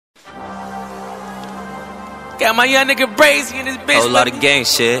Got my young nigga Brazy in this bitch. Whole lot of gang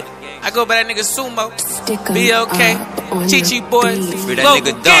shit. I go by that nigga Sumo. BOK, Chi boys. Free that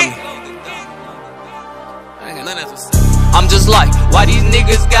nigga dummy. I ain't got nothing else to say. I'm just like, why these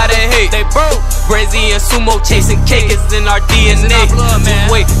niggas gotta hate? They broke. Brazy and Sumo chasing cake is in our DNA.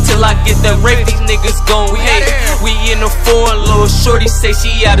 Just wait till I get that rape, these niggas gon' hate. We in a foreign, little shorty say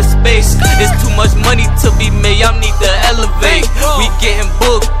she out of space. It's too much money to be made, y'all need to elevate. We getting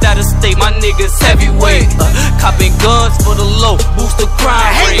booked out of state, my niggas heavyweight. Copping guns for the low, boost the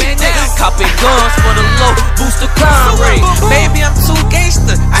crime rate. Copping guns for the low, boost the crime rate. Baby, I'm too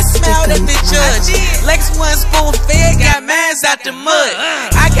gangster, I smell that bitch judge. Lex one spoon fed, got mines out the mud.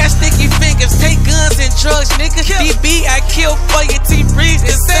 I got sticky fingers, take guns and drugs, nigga. DB, I kill for you, T-Breeze,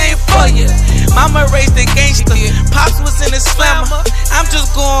 the same for you. Mama raised a gangster, Pops was in the slammer. I'm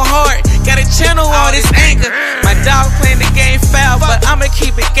just going hard, gotta channel all this anger. My dog playing the game foul, but I'ma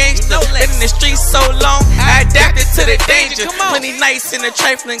keep it gangster. Been in the streets so long, I adapted to the danger. Plenty nights in the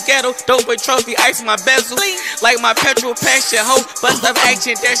trifling ghetto, dope with trophy, ice my bezel. Like my petrol passion, hoe, bust up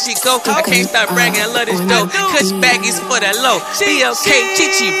action, there she go. I can't stop bragging, I love this dope. Kush baggies for that low, BOK,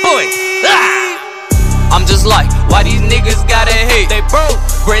 Chi boys. I'm just like, why these niggas gotta hate? They broke.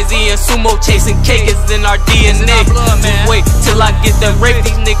 Brazy and Sumo chasing cake is in our DNA. Just wait till I get that rape,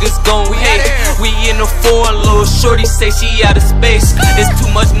 these niggas gon' hate. We in a foreign, little shorty say she out of space. It's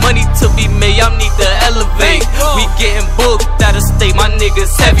too much money to be made, y'all need to elevate. We getting booked out of state, my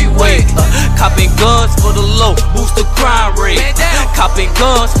niggas heavyweight. Copping guns for the low, boost the crime rate. Copping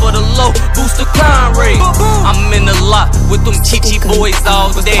guns for the low, boost the crime rate. I'm in the lot with them Chi boys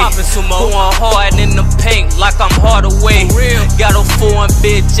all day. Going hard in the paint like I'm Hardaway. Got a foreign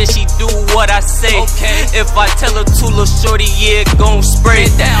bitch and she do what I say. If I tell her to, little shorty, yeah, gon' spray.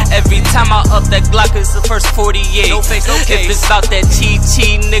 Every time I up that Glock, it's the first 48. If it's about that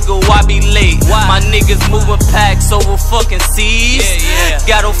Chi, nigga, why be late? My niggas moving packs over fucking seas.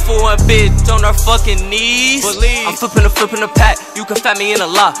 Got a foreign bitch on her fucking knees. I'm flipping the pack, you can find me in a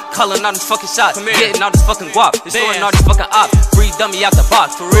lot. Calling out these fucking shots, getting all this fucking guap, destroying all these fucking ops. Free dummy out the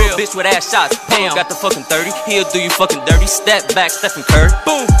box, for real bitch with ass shots. Damn, got the fucking 30, he'll do you fucking dirty. Step back, Stephen Curry.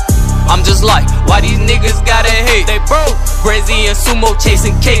 Boom. I'm just like, why these niggas gotta hate? They broke. Brazy and Sumo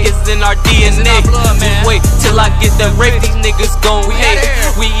chasing cake is in our DNA. Just wait till I get that rape, these niggas gon' hate.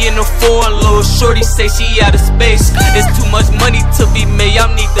 We in a foreign, little shorty say she out of space. It's too much money to be made,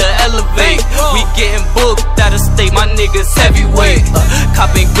 y'all need to elevate. We getting booked out of state, my niggas heavyweight.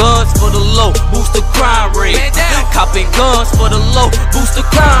 Copping guns for the low, boost the crime rate. Copping guns for the low, boost the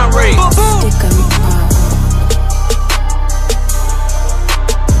crime rate.